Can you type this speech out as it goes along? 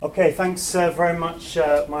Okay, thanks very much,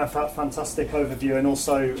 Maya, for that fantastic overview, and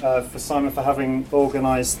also for Simon for having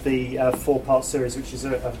organised the four-part series, which is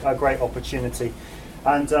a great opportunity.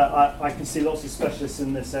 And I can see lots of specialists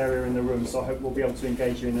in this area in the room, so I hope we'll be able to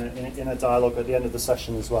engage you in a dialogue at the end of the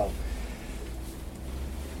session as well.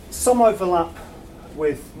 Some overlap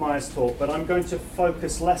with Maya's talk, but I'm going to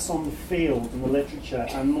focus less on the field and the literature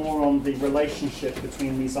and more on the relationship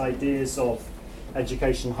between these ideas of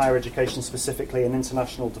education, higher education specifically, and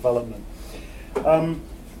international development.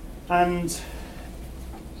 And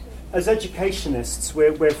as educationists,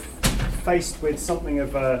 we're faced with something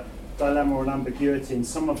of a dilemma or an ambiguity. In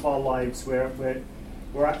some of our lives, we're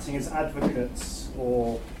acting as advocates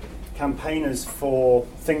or campaigners for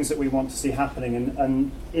things that we want to see happening,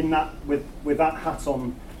 and in that, with that hat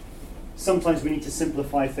on, sometimes we need to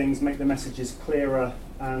simplify things, make the messages clearer,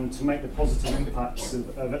 and to make the positive impacts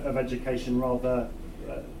of education rather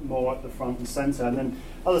more at the front and centre. And then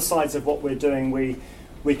other sides of what we're doing,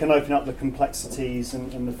 we can open up the complexities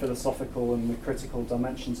and the philosophical and the critical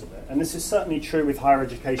dimensions of it. And this is certainly true with higher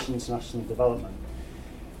education international development.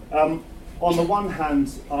 On the one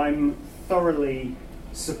hand, I'm thoroughly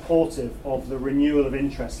supportive of the renewal of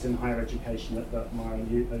interest in higher education that Maya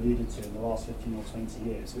alluded to in the last 15 or 20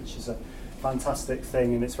 years, which is a fantastic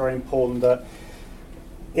thing, and it's very important that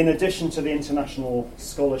in addition to the international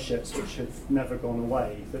scholarships, which have never gone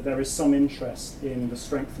away, that there is some interest in the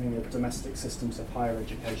strengthening of domestic systems of higher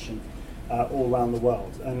education all around the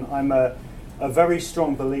world. And I'm a very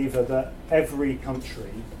strong believer that every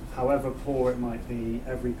country, however poor it might be,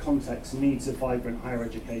 every context needs a vibrant higher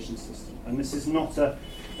education system. And this is not a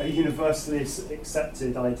universally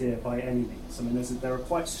accepted idea by any means. I mean, there are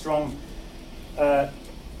quite strong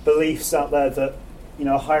beliefs out there that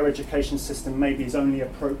a higher education system maybe is only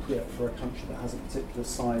appropriate for a country that has a particular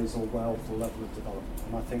size or wealth or level of development.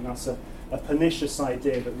 And I think that's a pernicious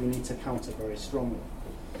idea that we need to counter very strongly.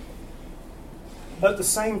 At the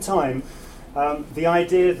same time, the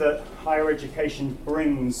idea that higher education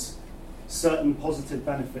brings certain positive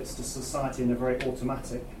benefits to society in a very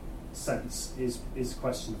automatic sense is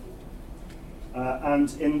questionable.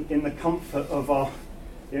 And in the comfort of our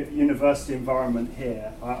university environment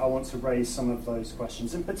here, I want to raise some of those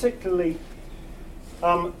questions, and particularly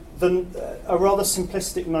a rather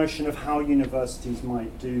simplistic notion of how universities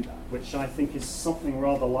might do that, which I think is something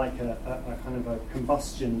rather like a kind of a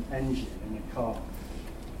combustion engine in a car.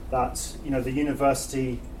 That the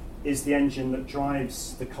university is the engine that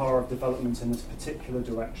drives the car of development in this particular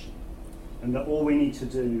direction, and that all we need to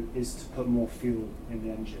do is to put more fuel in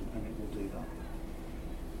the engine, and it will do that.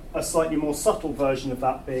 A slightly more subtle version of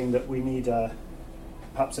that being that we need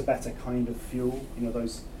perhaps a better kind of fuel.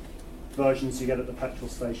 Those versions you get at the petrol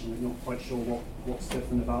station, you're not quite sure what's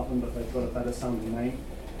different about them, but they've got a better sounding name.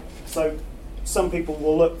 So some people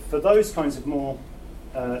will look for those kinds of more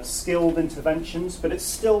skilled interventions, but it's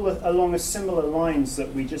still along a similar lines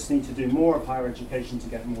that we just need to do more of higher education to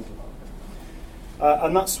get more development.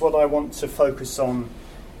 And that's what I want to focus on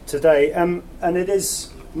today. And it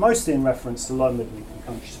is mostly in reference to low middle income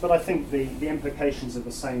countries, but I think the implications are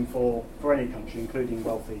the same for any country, including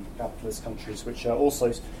wealthy capitalist countries, which are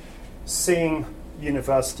also seeing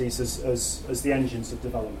universities as the engines of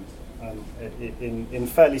development in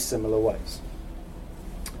fairly similar ways.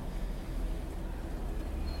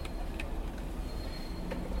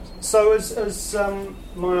 So as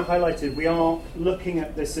Maya highlighted, we are looking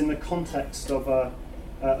at this in the context of a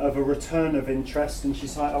return of interest, and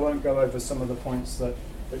I won't go over some of the points that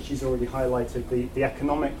she's already highlighted. The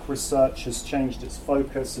economic research has changed its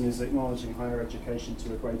focus and is acknowledging higher education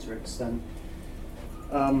to a greater extent.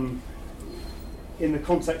 In the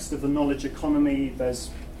context of the knowledge economy,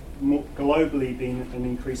 there's globally been an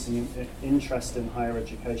increasing interest in higher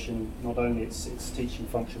education, not only its teaching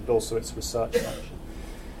function, but also its research function.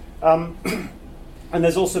 And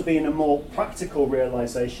there's also been a more practical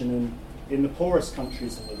realization in the poorest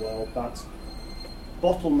countries in the world that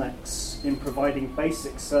bottlenecks in providing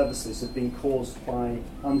basic services have been caused by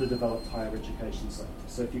underdeveloped higher education sectors.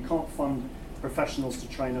 So if you can't fund professionals to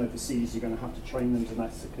train overseas, you're going to have to train them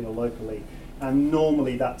domestically or locally. And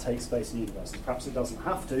normally that takes place in universities. Perhaps it doesn't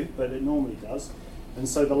have to, but it normally does. And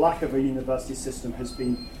so the lack of a university system has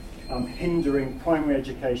been hindering primary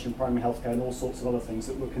education, primary healthcare, and all sorts of other things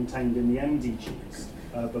that were contained in the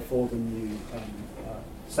MDGs before the new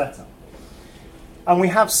setup. And we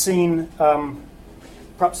have seen,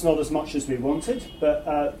 perhaps not as much as we wanted, but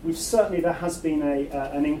there has been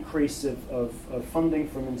an increase of funding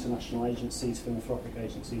from international agencies, philanthropic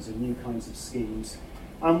agencies, and new kinds of schemes,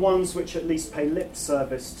 and ones which at least pay lip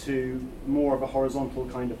service to more of a horizontal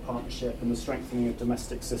kind of partnership and the strengthening of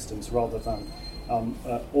domestic systems rather than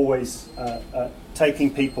always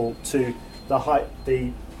taking people to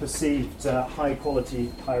the perceived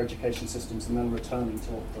high-quality higher education systems and then returning to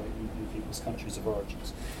operate in people's countries of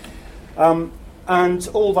origins. And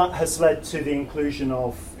all that has led to the inclusion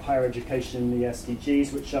of higher education in the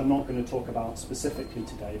SDGs, which I'm not going to talk about specifically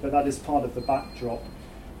today, but that is part of the backdrop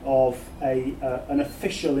of an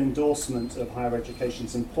official endorsement of higher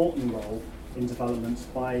education's important role in development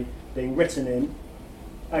by being written in,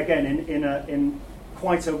 again, in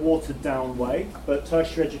quite a watered-down way, but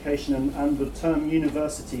tertiary education and the term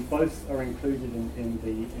university both are included in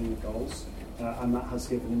the goals, and that has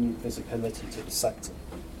given a new visibility to the sector.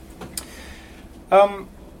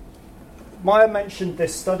 Maya mentioned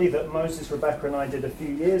this study that Moses, Rebecca and I did a few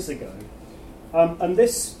years ago, and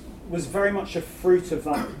this was very much a fruit of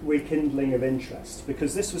that rekindling of interest,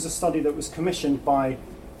 because this was a study that was commissioned by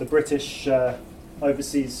the British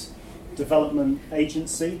Overseas Development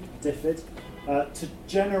Agency, DFID, to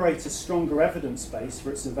generate a stronger evidence base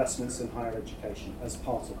for its investments in higher education as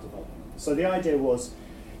part of development. So the idea was,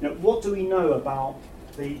 what do we know about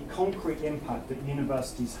the concrete impact that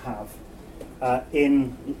universities have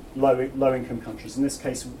in low-income countries? In this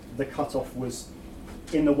case, the cutoff was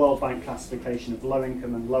in the World Bank classification of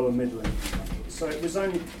low-income and lower middle-income countries. So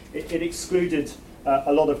it excluded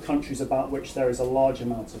a lot of countries about which there is a large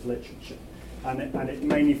amount of literature, and it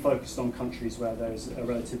mainly focused on countries where there is a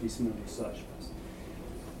relatively small research base.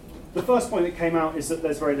 The first point that came out is that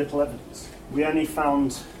there's very little evidence. We only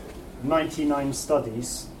found 99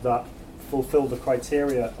 studies that fulfill the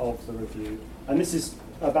criteria of the review, and this is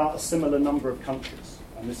about a similar number of countries,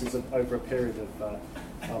 and this is over a period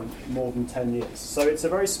of more than 10 years. So it's a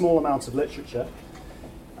very small amount of literature,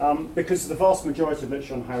 because the vast majority of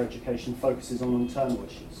literature on higher education focuses on internal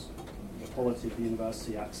issues, the quality of the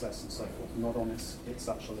university, access and so forth, not on its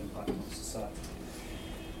actual impact on society.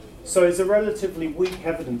 So it's a relatively weak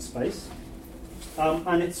evidence base,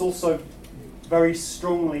 and it's also very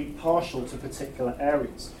strongly partial to particular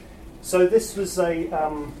areas. So this was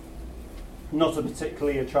not a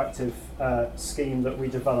particularly attractive scheme that we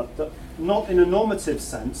developed, not in a normative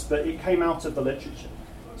sense, but it came out of the literature.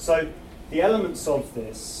 So the elements of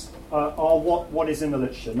this are what is in the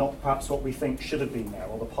literature, not perhaps what we think should have been there,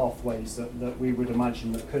 or the pathways that we would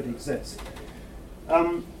imagine that could exist.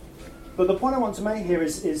 But the point I want to make here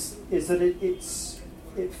is that it's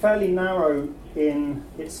fairly narrow in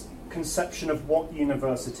its conception of what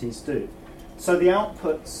universities do. So the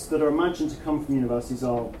outputs that are imagined to come from universities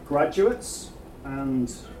are graduates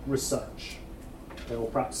and research, or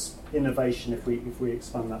perhaps innovation if we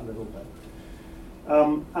expand that a little bit.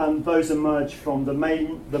 And those emerge from the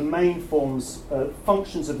main forms,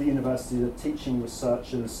 functions of the university, the teaching,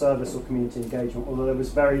 research, and service or community engagement, although there was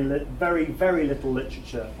very little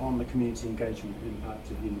literature on the community engagement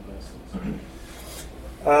impact of universities.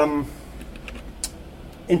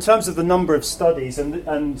 In terms of the number of studies,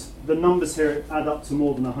 and the numbers here add up to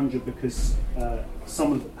more than 100 because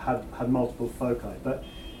some had multiple foci, but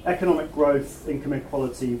economic growth, income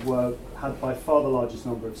equality had by far the largest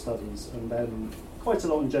number of studies, and then quite a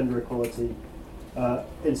lot on gender equality,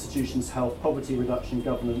 institutions, health, poverty reduction,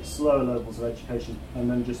 governance, lower levels of education, and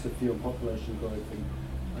then just a few on population growth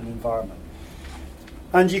and environment.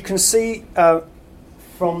 And you can see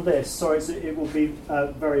from this, sorry, it will be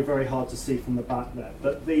very, very hard to see from the back there,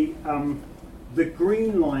 but the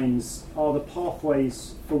green lines are the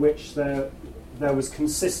pathways for which there was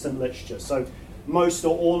consistent literature. So most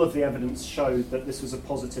or all of the evidence showed that this was a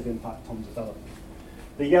positive impact on development.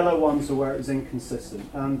 The yellow ones are where it was inconsistent,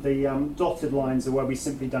 and the dotted lines are where we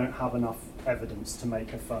simply don't have enough evidence to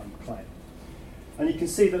make a firm claim. And you can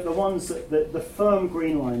see that the firm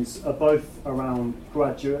green lines are both around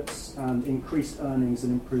graduates and increased earnings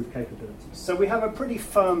and improved capabilities. So we have a pretty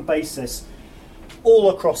firm basis all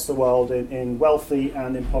across the world in wealthy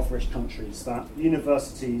and impoverished countries that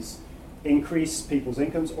universities increase people's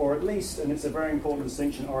incomes, or at least, and it's a very important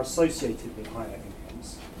distinction, are associated with higher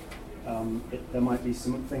incomes. There might be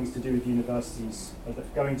some things to do with universities,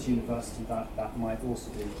 going to university that might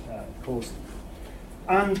also be causing.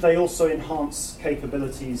 And they also enhance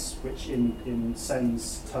capabilities which in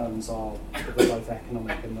SENS terms are both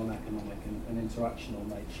economic and non-economic and interactional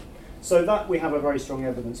nature. So that we have a very strong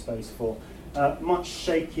evidence base for. Much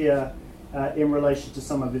shakier in relation to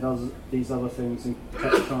some of these other things, in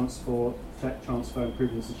tech transfer,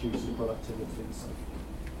 improving institutional productivity and so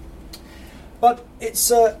forth. But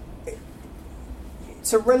it's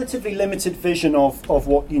a relatively limited vision of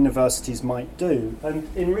what universities might do. And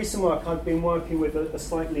in recent work, I've been working with a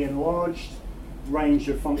slightly enlarged range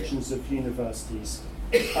of functions of universities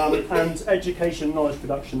And education, knowledge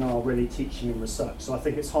production are really teaching and research. So I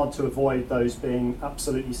think it's hard to avoid those being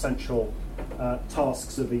absolutely central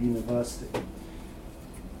tasks of a university.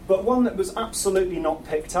 But one that was absolutely not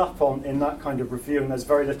picked up on in that kind of review, and there's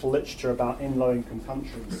very little literature about in low-income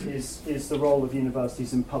countries, is the role of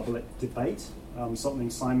universities in public debate, something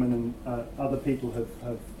Simon and other people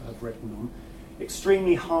have written on.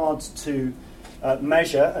 Extremely hard to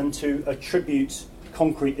measure and to attribute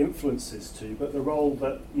concrete influences to, but the role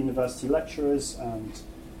that university lecturers and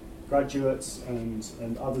graduates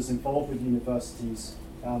and others involved with universities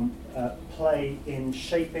play in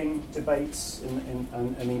shaping debates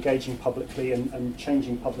and engaging publicly and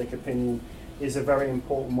changing public opinion is a very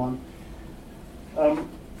important one.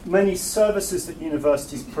 Many services that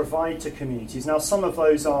universities provide to communities, now some of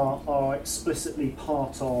those are explicitly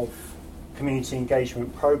part of community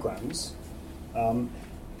engagement programs,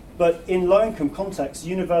 but in low-income contexts,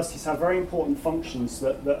 universities have very important functions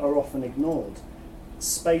that are often ignored.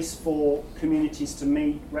 Space for communities to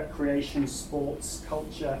meet, recreation, sports,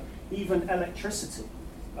 culture, even electricity.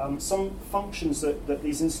 Some functions that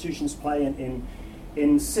these institutions play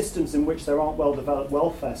in systems in which there aren't well-developed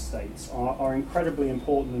welfare states are incredibly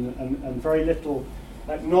important and very little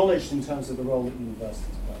acknowledged in terms of the role that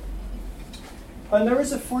universities play. And there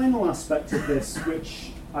is a final aspect of this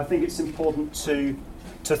which I think it's important to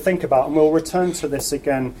think about, and we'll return to this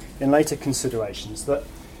again in later considerations, that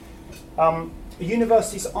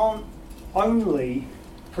universities aren't only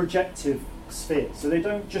projective spheres, so they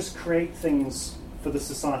don't just create things for the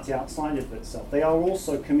society outside of itself. They are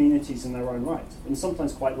also communities in their own right, and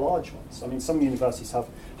sometimes quite large ones. I mean, some universities have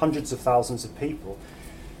hundreds of thousands of people,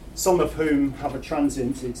 some of whom have a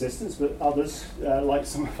transient existence, but others, like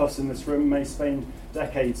some of us in this room, may spend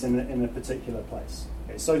decades in a particular place.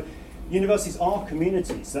 Okay, so universities are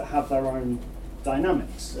communities that have their own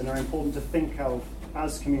dynamics and are important to think of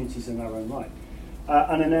as communities in their own right.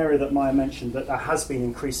 And an area that Maya mentioned that there has been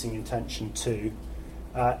increasing attention to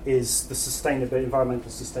is the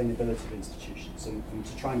environmental sustainability of institutions, and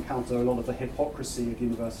to try and counter a lot of the hypocrisy of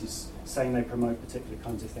universities saying they promote particular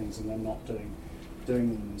kinds of things and they're not doing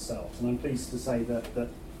them themselves. And I'm pleased to say that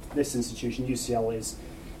this institution, UCL,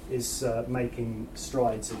 is making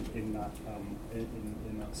strides in that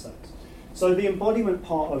sense. So the embodiment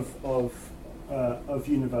part of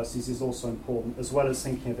universities is also important, as well as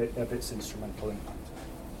thinking of its instrumental impact.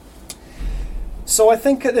 So I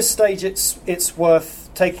think at this stage it's worth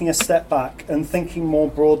taking a step back and thinking more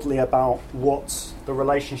broadly about what the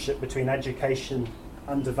relationship between education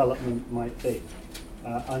and development might be,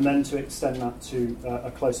 and then to extend that to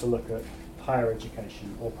a closer look at higher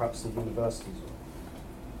education, or perhaps the universities.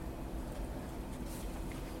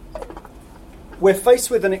 We're faced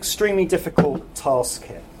with an extremely difficult task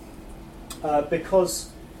here, because,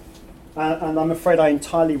 and I'm afraid I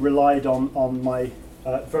entirely relied on my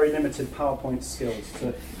very limited PowerPoint skills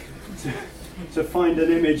to find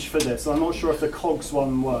an image for this. I'm not sure if the COGS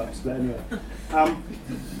one works, but anyway.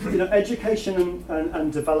 Education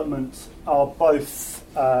and development are both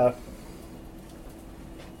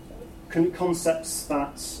concepts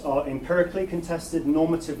that are empirically contested,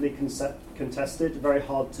 normatively contested, very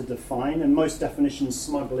hard to define, and most definitions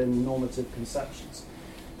smuggle in normative conceptions.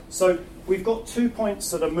 So we've got 2 points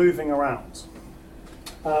that are moving around.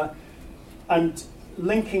 And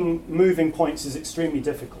linking moving points is extremely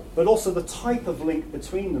difficult, but also the type of link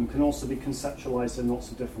between them can also be conceptualized in lots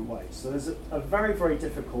of different ways. So there's a very, very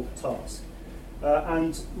difficult task.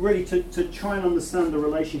 And really to try and understand the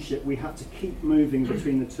relationship, we have to keep moving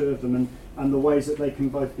between the two of them and the ways that they can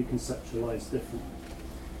both be conceptualized differently.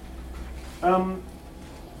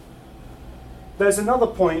 There's another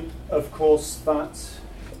point, of course, that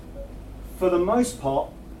for the most part,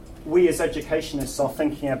 we as educationists are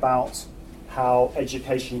thinking about how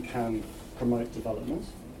education can promote development.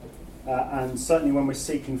 And certainly when we're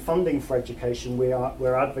seeking funding for education,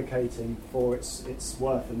 we're advocating for its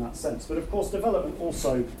worth in that sense. But of course, development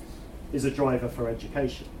also is a driver for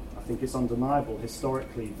education. I think it's undeniable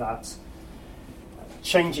historically that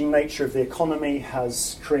changing nature of the economy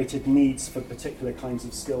has created needs for particular kinds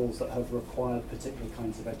of skills that have required particular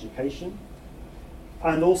kinds of education.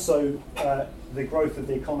 And also, the growth of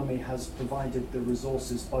the economy has provided the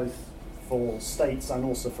resources both for states and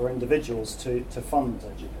also for individuals to fund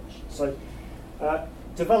education. So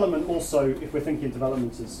development also, if we're thinking of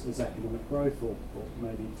development as economic growth or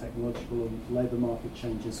maybe technological and labour market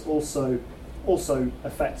changes, also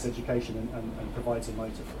affects education and provides a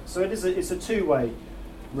motor for it. So it's a two-way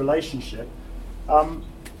relationship.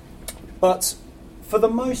 But for the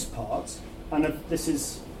most part, and this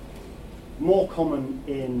is more common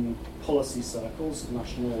in policy circles,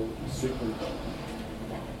 national superintendent,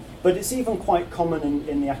 But it's even quite common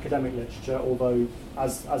in the academic literature, although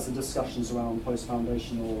as the discussions around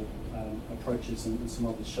post-foundational approaches and some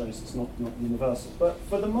others shows, it's not universal. But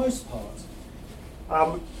for the most part,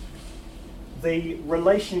 the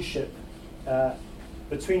relationship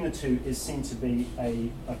between the two is seen to be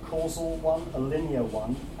a causal one, a linear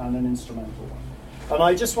one, and an instrumental one. And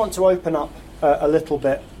I just want to open up a little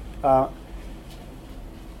bit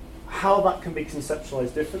how that can be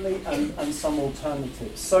conceptualized differently and some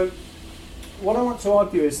alternatives. So what I want to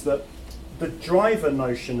argue is that the driver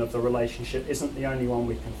notion of the relationship isn't the only one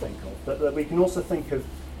we can think of, that we can also think of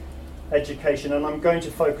education, and I'm going to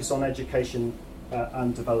focus on education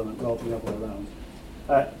and development rather than the other way around,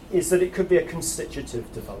 is that it could be a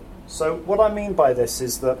constitutive development. So what I mean by this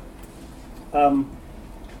is that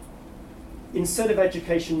instead of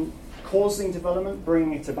education causing development,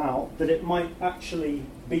 bringing it about, that it might actually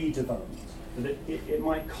be development, that it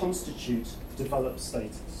might constitute developed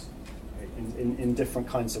status in different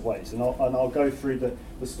kinds of ways. And I'll go through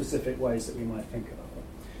the specific ways that we might think about it.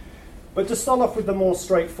 But to start off with the more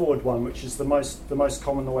straightforward one, which is the most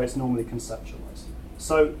common, the way it's normally conceptualized.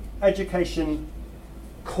 So education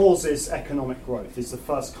causes economic growth is the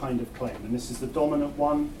first kind of claim, and this is the dominant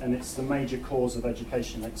one, and it's the major cause of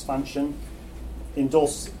education expansion.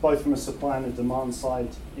 Endorsed both from a supply and a demand side,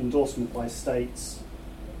 endorsement by states,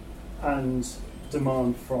 and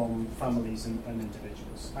demand from families and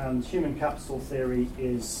individuals. And human capital theory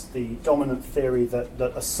is the dominant theory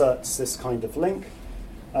that asserts this kind of link.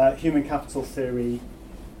 Human capital theory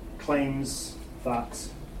claims that,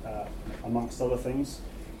 amongst other things,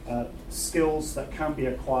 skills that can be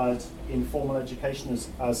acquired in formal education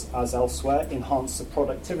as elsewhere enhance the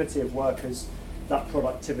productivity of workers. That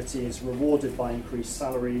productivity is rewarded by increased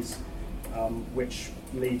salaries, which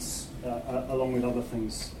leads, along with other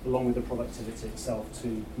things, along with the productivity itself,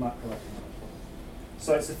 to macroeconomic growth.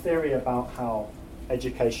 So it's a theory about how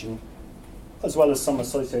education, as well as some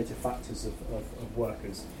associated factors of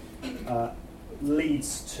workers,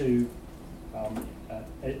 leads to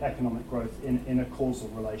economic growth in a causal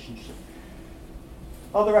relationship.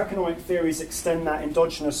 Other economic theories extend that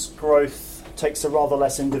endogenous growth, takes a rather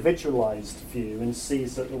less individualized view and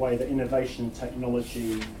sees that the way that innovation and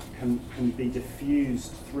technology can be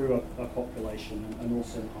diffused through a population and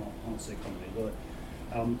also enhance the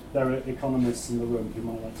economy. There are economists in the room who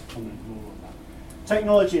might like to comment more on that.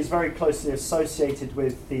 Technology is very closely associated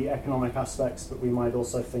with the economic aspects, but we might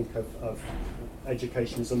also think of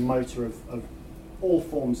education as a motor of all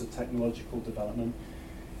forms of technological development.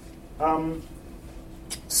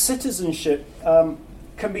 Citizenship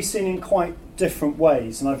can be seen in quite different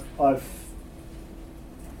ways, and I've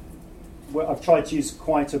tried to use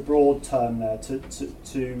quite a broad term there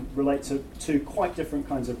to relate to two quite different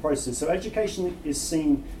kinds of processes. So education is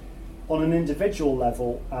seen on an individual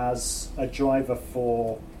level as a driver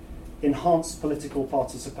for enhanced political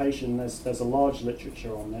participation. There's a large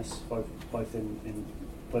literature on this, both in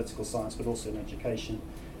political science but also in education.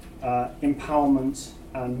 Empowerment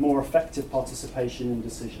and more effective participation in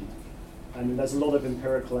decision. And there's a lot of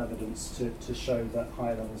empirical evidence to show that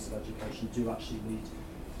higher levels of education do actually lead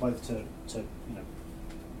both to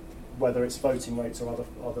whether it's voting rates or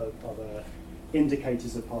other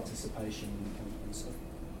indicators of participation and so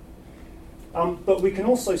on. But we can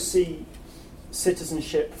also see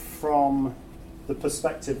citizenship from the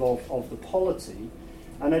perspective of the polity,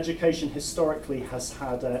 and education historically has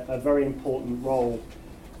had a very important role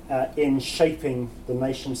in shaping the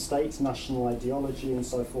nation state, national ideology and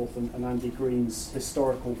so forth, and Andy Green's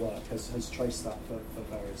historical work has traced that for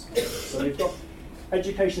various reasons. So we've got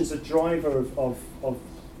education as a driver of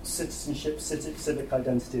citizenship, civic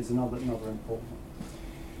identity is another important one.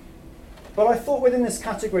 But I thought within this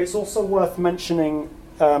category it's also worth mentioning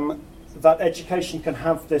that education can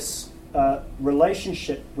have this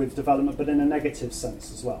relationship with development, but in a negative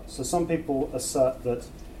sense as well. So some people assert that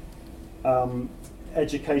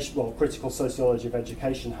critical sociology of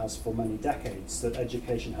education has for many decades, that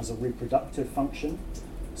education has a reproductive function.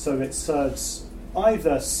 So it serves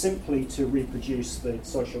either simply to reproduce the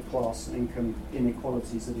social class and income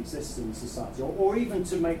inequalities that exist in society, or even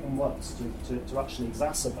to make them worse, to actually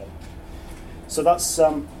exacerbate. So that's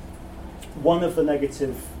one of the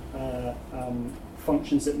negative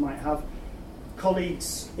functions it might have.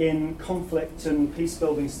 Colleagues in conflict and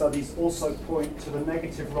peace-building studies also point to the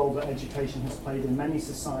negative role that education has played in many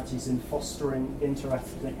societies in fostering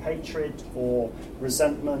inter-ethnic hatred or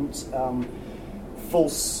resentment,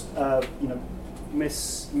 false,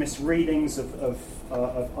 misreadings of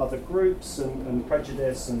other groups and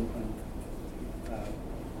prejudice and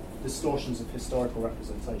distortions of historical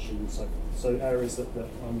representation and so forth. So areas that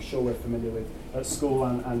I'm sure we're familiar with at school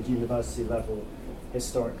and university level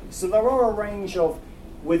historically. So there are a range of,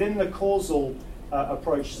 within the causal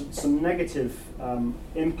approach, some negative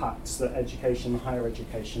impacts that education, higher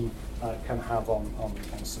education, can have on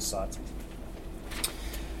society.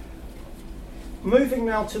 Moving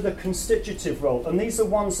now to the constitutive role, and these are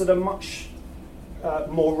ones that are much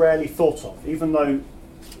more rarely thought of, even though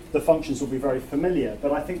the functions will be very familiar,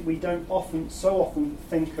 but I think we don't so often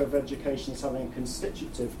think of education as having a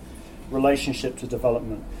constitutive relationship to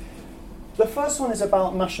development. The first one is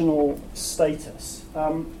about national status.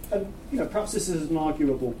 And perhaps this is an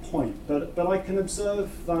arguable point, but I can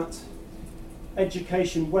observe that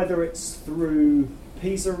education, whether it's through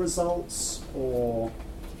PISA results or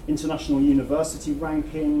international university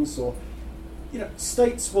rankings, or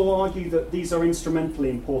states will argue that these are instrumentally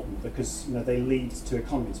important because they lead to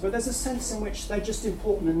economies. But there's a sense in which they're just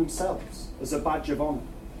important in themselves as a badge of honour.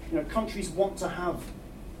 Countries want to have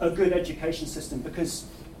a good education system because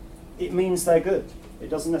it means they're good. It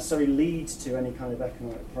doesn't necessarily lead to any kind of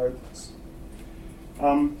economic progress.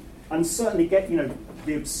 And certainly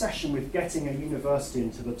the obsession with getting a university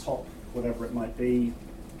into the top, whatever it might be,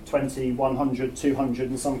 20, 100, 200,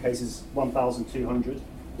 in some cases 1,200,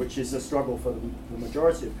 which is a struggle for the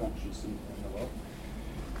majority of countries in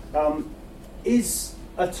the world, is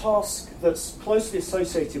a task that's closely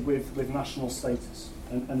associated with national status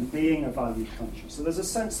and being a valued country. So there's a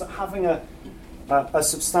sense that having a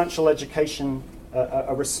substantial education,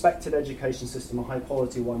 a respected education system, a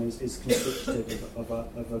high-quality one, is constitutive of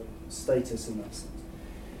a status in that sense.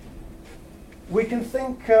 We can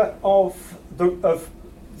think of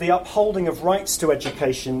the upholding of rights to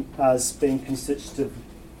education as being constitutive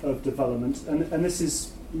of development, and this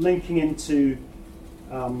is linking into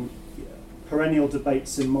perennial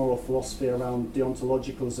debates in moral philosophy around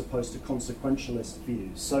deontological as opposed to consequentialist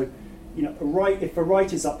views. So, if a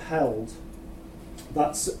right is upheld,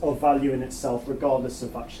 that's of value in itself, regardless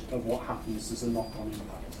of what happens as a knock-on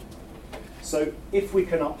impact. So, if we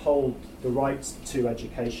can uphold the right to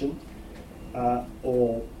education,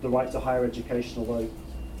 or the right to higher education, although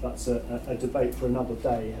that's a debate for another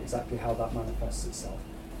day, exactly how that manifests itself.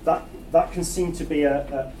 That can seem to be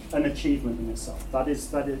an achievement in itself. That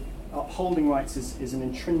is upholding rights is an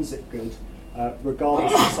intrinsic good,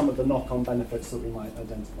 regardless of some of the knock-on benefits that we might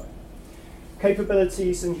identify.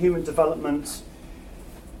 Capabilities and human development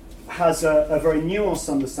has a very nuanced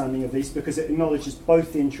understanding of these because it acknowledges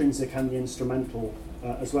both the intrinsic and the instrumental,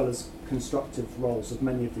 as well as constructive roles of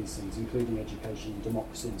many of these things, including education,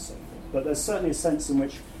 democracy, and so forth. But there's certainly a sense in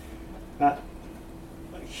which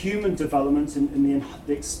human development and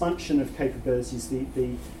the expansion of capabilities,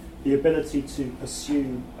 the ability to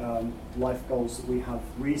pursue life goals that we have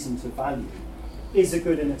reason to value, is a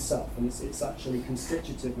good in itself, and it's actually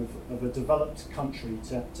constitutive of a developed country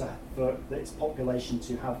for its population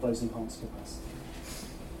to have those enhanced capacities.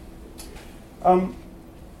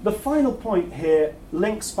 The final point here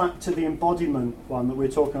links back to the embodiment one that we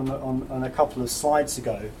were talking on a couple of slides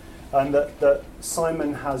ago, and that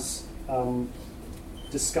Simon has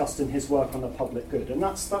discussed in his work on the public good. And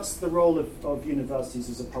that's the role of universities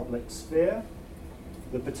as a public sphere,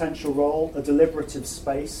 the potential role, a deliberative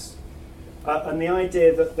space, and the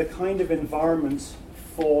idea that the kind of environment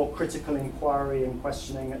for critical inquiry and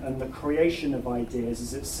questioning and the creation of ideas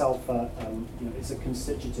is itself is a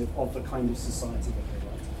constitutive of the kind of society that they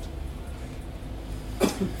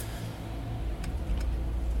like.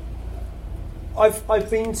 I've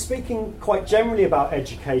been speaking quite generally about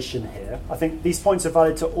education here. I think these points are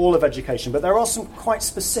valid to all of education, but there are some quite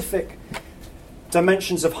specific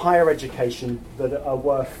dimensions of higher education that are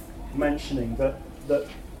worth mentioning that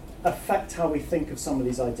affect how we think of some of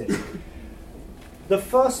these ideas. The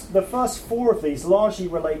first four of these largely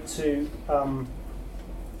relate to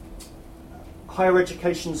higher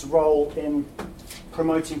education's role in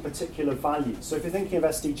promoting particular values. So if you're thinking of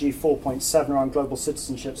SDG 4.7 around global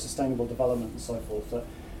citizenship, sustainable development and so forth,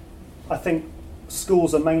 I think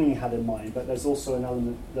schools are mainly had in mind, but there's also an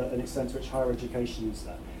element, an extent to which higher education is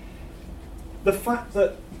there. The fact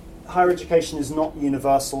that higher education is not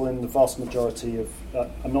universal in the vast majority of,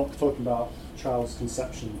 I'm not talking about child's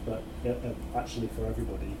conception, but actually for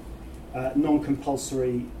everybody,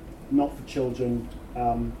 non-compulsory, not for children,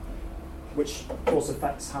 which of course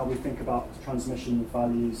affects how we think about transmission of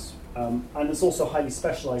values, and it's also highly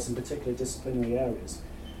specialised in particular disciplinary areas.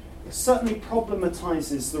 It certainly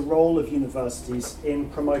problematises the role of universities in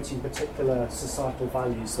promoting particular societal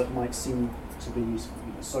values that might seem to be useful,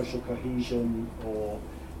 social cohesion or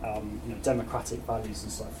democratic values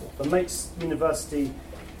and so forth. It makes university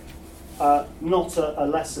not a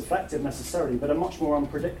less effective necessarily, but a much more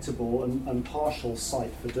unpredictable and partial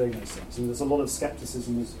site for doing those things. And there's a lot of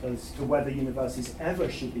scepticism as to whether universities ever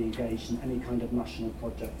should be engaged in any kind of national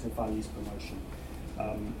project of values promotion.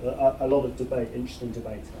 A lot of debate, interesting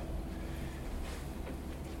debate.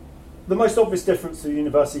 The most obvious difference to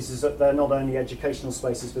universities is that they're not only educational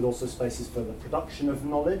spaces, but also spaces for the production of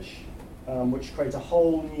knowledge, which create a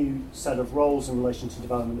whole new set of roles in relation to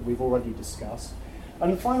development that we've already discussed.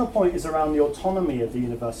 And the final point is around the autonomy of the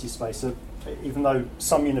university space. Even though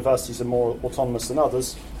some universities are more autonomous than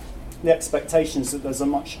others, the expectation is that there's a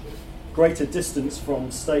much greater distance from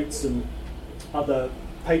states and other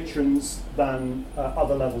patrons than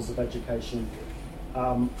other levels of education.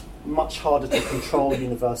 Much harder to control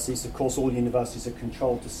universities. Of course, all universities are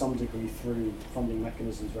controlled to some degree through funding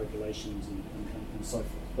mechanisms, regulations, and so forth.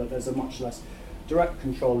 But there's a much less direct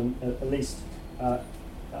control, and at least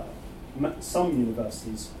some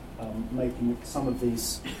universities making some of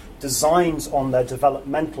these designs on their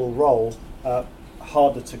developmental role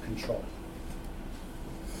harder to control.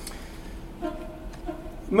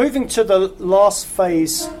 Moving to the last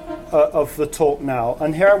phase of the talk now,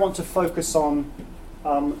 and here I want to focus on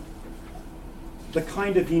the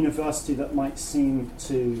kind of university that might seem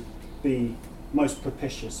to be most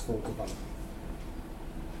propitious for development.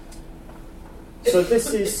 So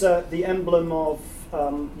this is the emblem of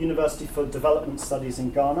University for Development Studies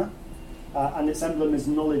in Ghana, and its emblem is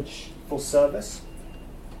Knowledge for Service.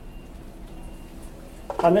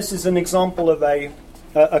 And this is an example of a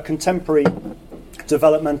contemporary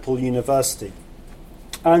developmental university.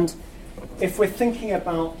 And if we're thinking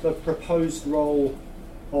about the proposed role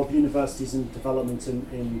of universities in development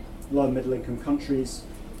in low and middle income countries,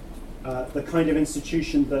 the kind of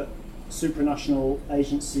institution that supranational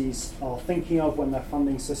agencies are thinking of when their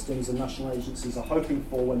funding systems and national agencies are hoping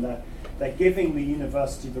for when they're giving the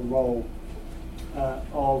university the role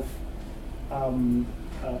of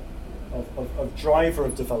driver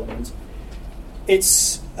of development,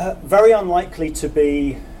 it's very unlikely to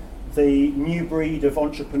be the new breed of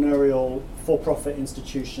entrepreneurial for-profit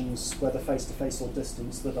institutions, whether face-to-face or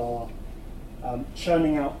distance, that are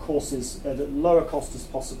churning out courses at a lower cost as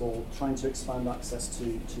possible, trying to expand access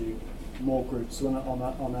to more groups on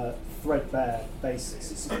a threadbare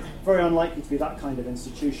basis. It's very unlikely to be that kind of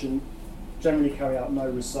institution, generally carry out no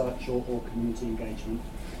research or community engagement.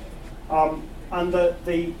 And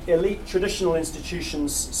the elite traditional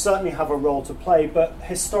institutions certainly have a role to play, but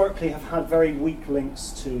historically have had very weak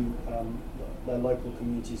links to their local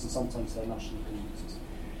communities and sometimes their national communities.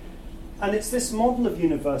 And it's this model of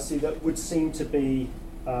university that would seem to be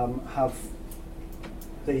have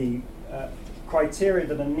the criteria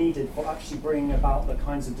that are needed for actually bringing about the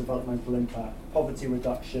kinds of developmental impact, poverty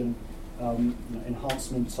reduction,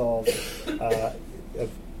 enhancement of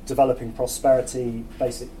developing prosperity,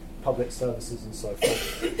 basic public services, and so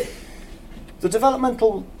forth. The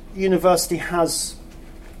developmental university has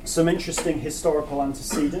some interesting historical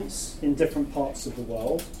antecedents in different parts of the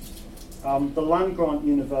world. The land-grant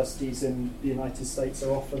universities in the United States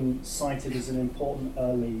are often cited as an important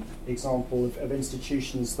early example of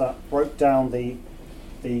institutions that broke down the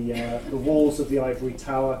walls of the ivory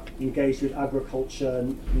tower, engaged with agriculture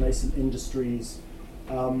and nascent industries,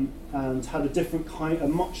 and had a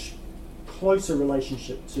much closer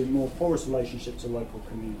relationship to, more porous relationship to local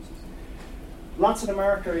communities. Latin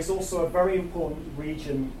America is also a very important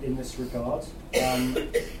region in this regard.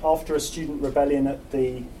 After a student rebellion at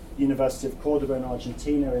the University of Cordoba in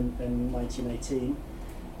Argentina in 1918,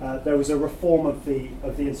 there was a reform of the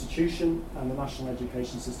institution and the national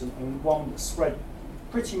education system, and one that spread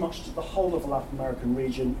pretty much to the whole of the Latin American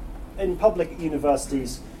region, in public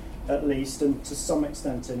universities at least, and to some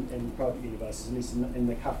extent in private universities, at least in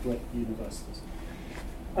the Catholic universities.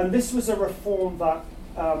 And this was a reform that,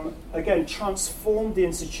 again, transformed the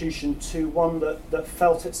institution to one that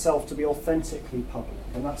felt itself to be authentically public.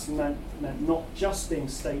 And that's meant not just being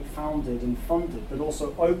state-founded and funded, but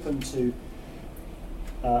also open to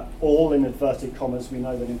all, in inverted commas. We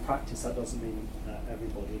know that in practice that doesn't mean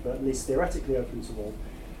everybody, but at least theoretically open to all,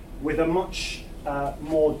 with a much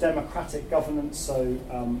more democratic governance, so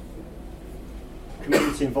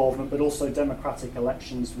community involvement, but also democratic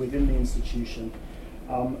elections within the institution.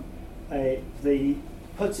 The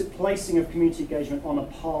placing of community engagement on a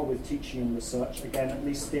par with teaching and research. Again, at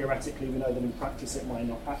least theoretically, we know that in practice it might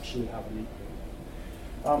not actually have an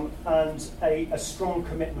equal. And a strong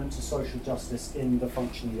commitment to social justice in the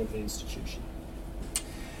functioning of the institution.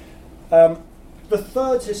 The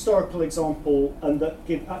third historical example, and that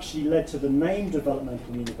actually led to the name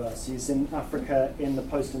developmental university, is in Africa in the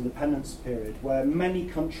post-independence period, where many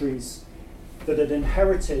countries that had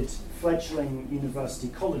inherited fledgling university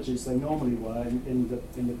colleges, they normally were in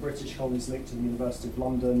the British colonies linked to the University of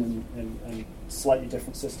London and slightly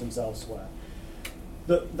different systems elsewhere,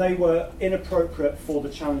 that they were inappropriate for the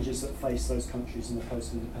challenges that faced those countries in the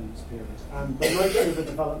post-independence period. And the notion of a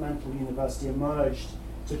developmental university emerged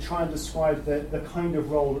to try and describe the kind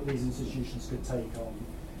of role that these institutions could take on.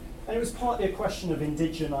 And it was partly a question of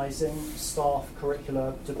indigenizing staff,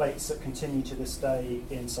 curricula, debates that continue to this day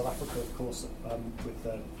in South Africa, of course, with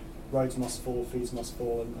the roads must fall, fees must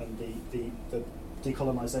fall, and the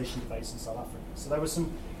decolonisation debates in South Africa. So there were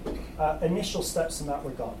some initial steps in that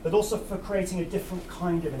regard, but also for creating a different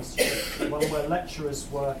kind of institution, one where lecturers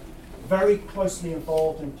were very closely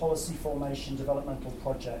involved in policy formation, developmental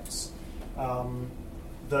projects,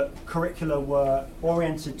 that curricula were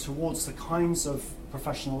oriented towards the kinds of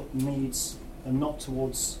professional needs and not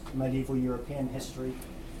towards medieval European history,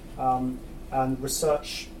 and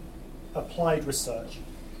research, applied research.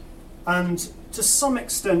 And to some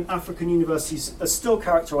extent, African universities are still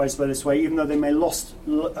characterised by this way, even though they may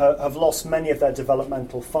have lost many of their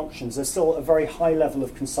developmental functions. There's still a very high level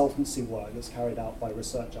of consultancy work that's carried out by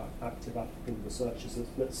active African researchers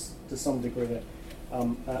that's to some degree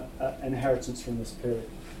an inheritance from this period.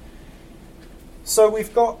 So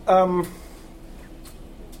we've got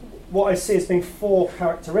what I see as being four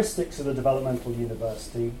characteristics of the developmental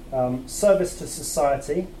university. Service to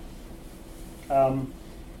society.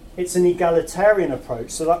 It's an egalitarian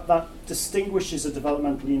approach, so that distinguishes a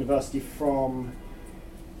developmental university from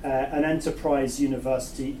an enterprise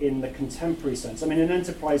university in the contemporary sense. I mean, an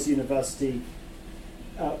enterprise university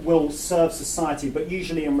will serve society, but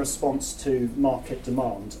usually in response to market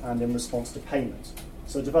demand and in response to payment.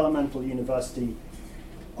 So a developmental university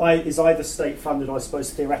is either state-funded, or I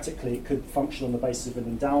suppose theoretically it could function on the basis of an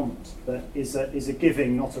endowment, but is a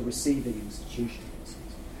giving, not a receiving institution.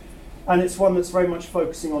 And it's one that's very much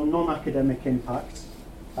focusing on non-academic impact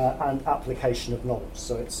and application of knowledge.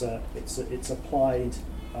 So it's applied,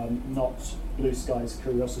 not blue skies,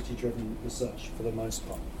 curiosity-driven research for the most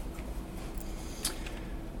part.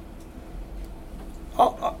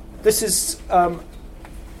 This is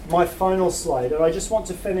my final slide, and I just want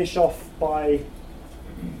to finish off by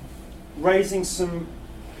raising some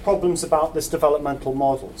problems about this developmental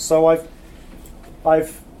model. So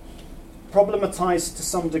I've problematized to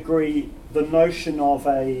some degree the notion of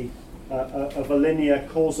a linear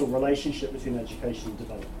causal relationship between education and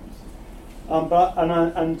development.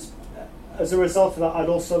 And as a result of that, I'd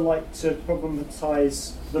also like to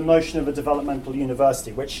problematize the notion of a developmental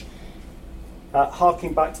university, which,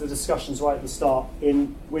 harking back to the discussions right at the start,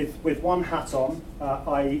 with one hat on,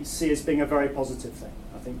 I see as being a very positive thing.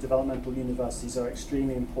 I think developmental universities are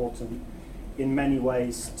extremely important in many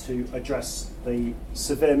ways to address the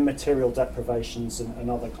severe material deprivations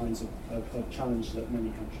and other kinds of challenge that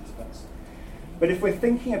many countries face. But if we're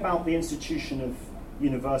thinking about the institution of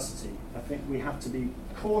university, I think we have to be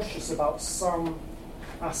cautious about some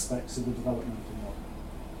aspects of the developmental model.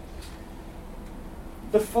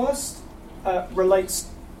 The first relates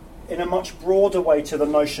in a much broader way to the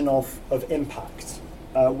notion of impact,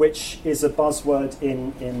 which is a buzzword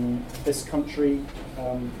in this country,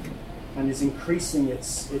 and is increasing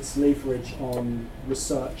its leverage on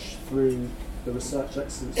research through the Research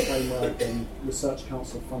Excellence Framework and Research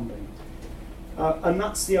Council funding. And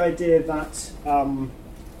that's the idea that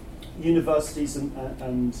universities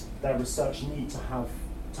and their research need to have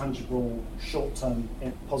tangible, short-term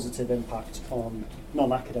positive impact on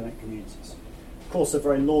non-academic communities. Of course, a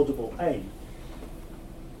very laudable aim.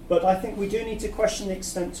 But I think we do need to question the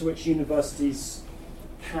extent to which universities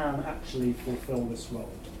can actually fulfill this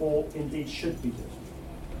role, or indeed should be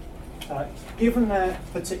doing, given their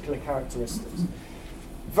particular characteristics.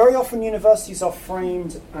 Very often universities are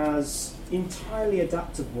framed as entirely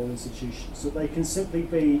adaptable institutions, so they can simply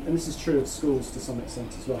be, and this is true of schools to some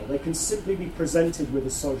extent as well, they can simply be presented with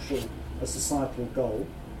a societal goal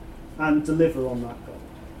and deliver on that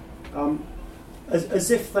goal,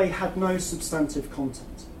 as if they had no substantive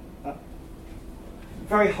content.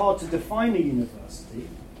 Very hard to define a university,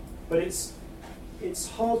 but it's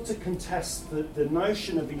hard to contest the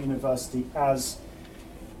notion of a university as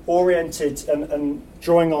oriented, and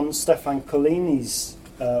drawing on Stefan Collini's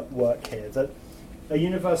work here, that a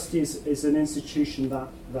university is an institution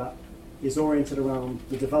that is oriented around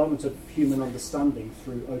the development of human understanding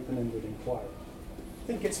through open-ended inquiry. I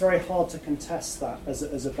think it's very hard to contest that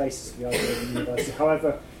as a basis for the idea of a university,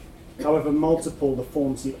 however multiple the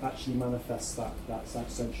forms that actually manifest that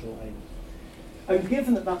central aim. And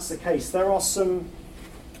given that that's the case, there are some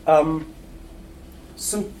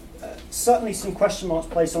certainly some question marks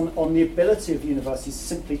placed on the ability of universities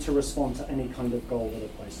simply to respond to any kind of goal that are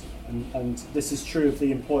placed on it. And this is true of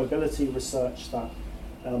the employability research that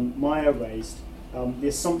Maya raised. The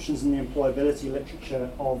assumptions in the employability literature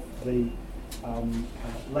of the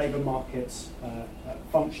labour market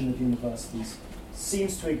function of universities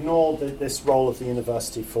seems to ignore this role of the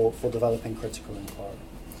university for developing critical inquiry.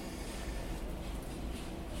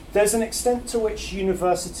 There's an extent to which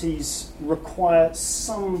universities require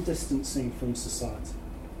some distancing from society.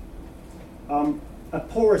 A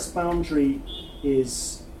porous boundary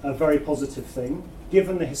is a very positive thing,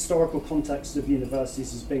 given the historical context of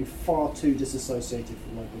universities as being far too disassociated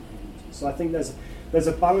from local communities. So I think there's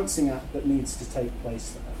a balancing act that needs to take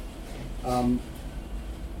place there,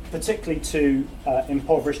 particularly to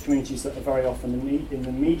impoverished communities that are very often in the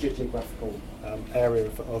immediate geographical area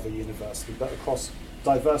of a university, but across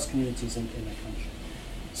diverse communities in a country.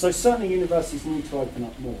 So certainly universities need to open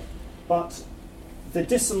up more, but the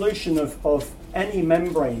dissolution of any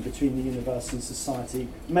membrane between the university and society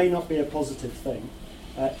may not be a positive thing.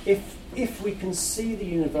 If we can see the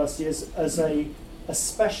university as a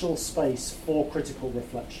special space for critical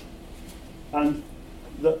reflection, and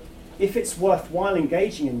that if it's worthwhile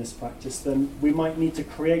engaging in this practice, then we might need to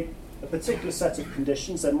create a particular set of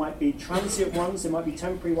conditions. There might be transient ones, there might be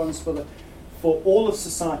temporary ones for all of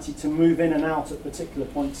society to move in and out at particular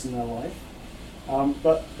points in their life.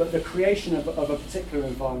 But the creation of a particular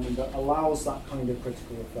environment that allows that kind of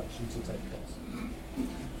critical reflection to take place.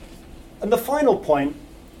 And the final point,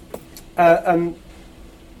 and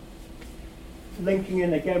linking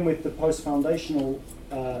in again with the post-foundational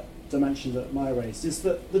dimension that Maya raised, is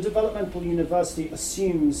that the developmental university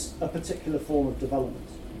assumes a particular form of development,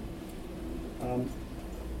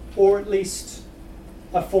 or at least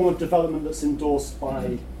a form of development that's endorsed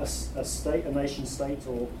by a state, a nation state,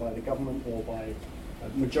 or by the government, or by a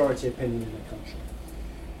majority opinion in the country.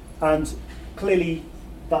 And clearly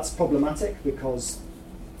that's problematic because,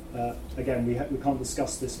 again, we can't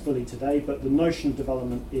discuss this fully today, but the notion of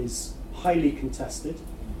development is highly contested,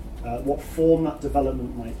 what form that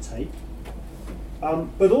development might take.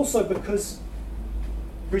 But also because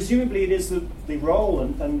presumably it is the role,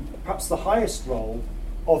 and perhaps the highest role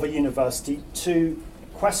of a university, to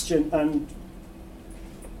question and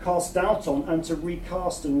cast doubt on and to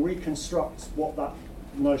recast and reconstruct what that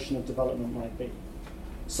notion of development might be.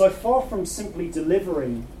 So far from simply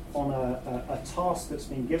delivering on a task that's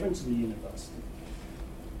been given to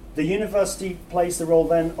the university plays the role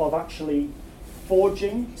then of actually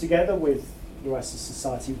forging together with the rest of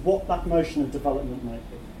society what that notion of development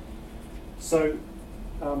might be. So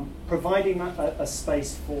providing a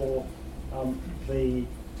space for the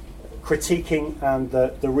critiquing and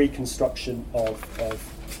the reconstruction of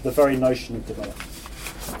the very notion of development.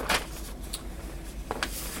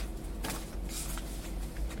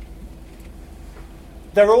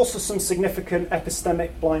 There are also some significant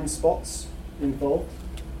epistemic blind spots involved.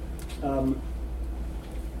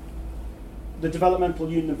 The developmental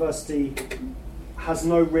university has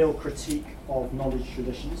no real critique of knowledge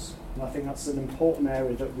traditions, and I think that's an important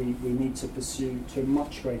area that we need to pursue to a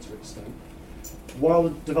much greater extent. While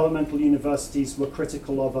developmental universities were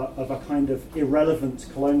critical of a kind of irrelevant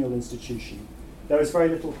colonial institution, there was very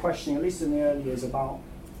little questioning, at least in the early years, about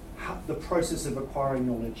the process of acquiring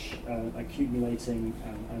knowledge, accumulating,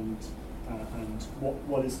 and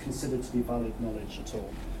what is considered to be valid knowledge at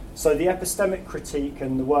all. So the epistemic critique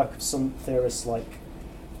and the work of some theorists like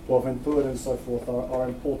Boaventura and so forth are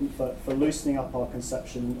important for loosening up our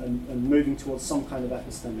conception and moving towards some kind of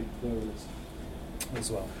epistemic pluralism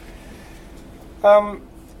as well.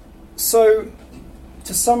 So,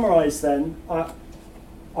 to summarise then,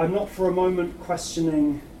 I'm not for a moment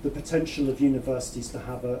questioning the potential of universities to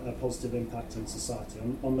have a positive impact on society.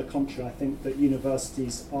 On the contrary, I think that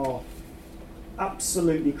universities are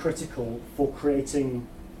absolutely critical for creating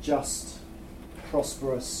just,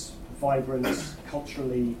 prosperous, vibrant,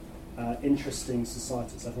 culturally interesting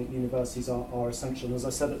societies. I think universities are essential. And as I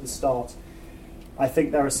said at the start, I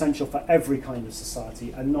think they're essential for every kind of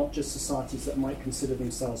society, and not just societies that might consider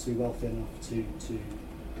themselves to be wealthy enough to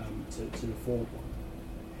afford one.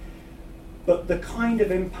 But the kind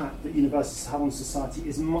of impact that universities have on society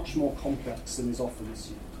is much more complex than is often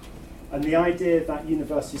assumed. And the idea that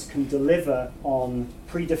universities can deliver on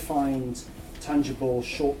predefined, tangible,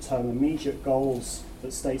 short-term, immediate goals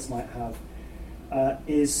that states might have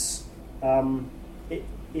is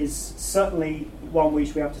certainly one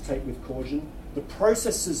which we have to take with caution. The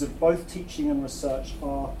processes of both teaching and research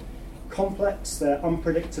are complex, they're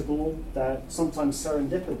unpredictable, they're sometimes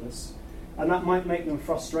serendipitous, And that might make them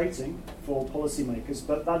frustrating for policymakers,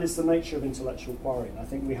 but that is the nature of intellectual quarry. And I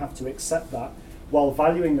think we have to accept that while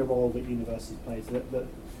valuing the role that university plays, that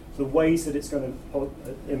the ways that it's going to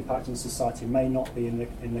impact on society may not be in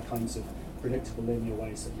the kinds of predictable linear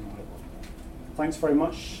ways that you might want. Thanks very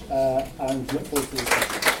much, and look forward to the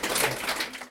discussion.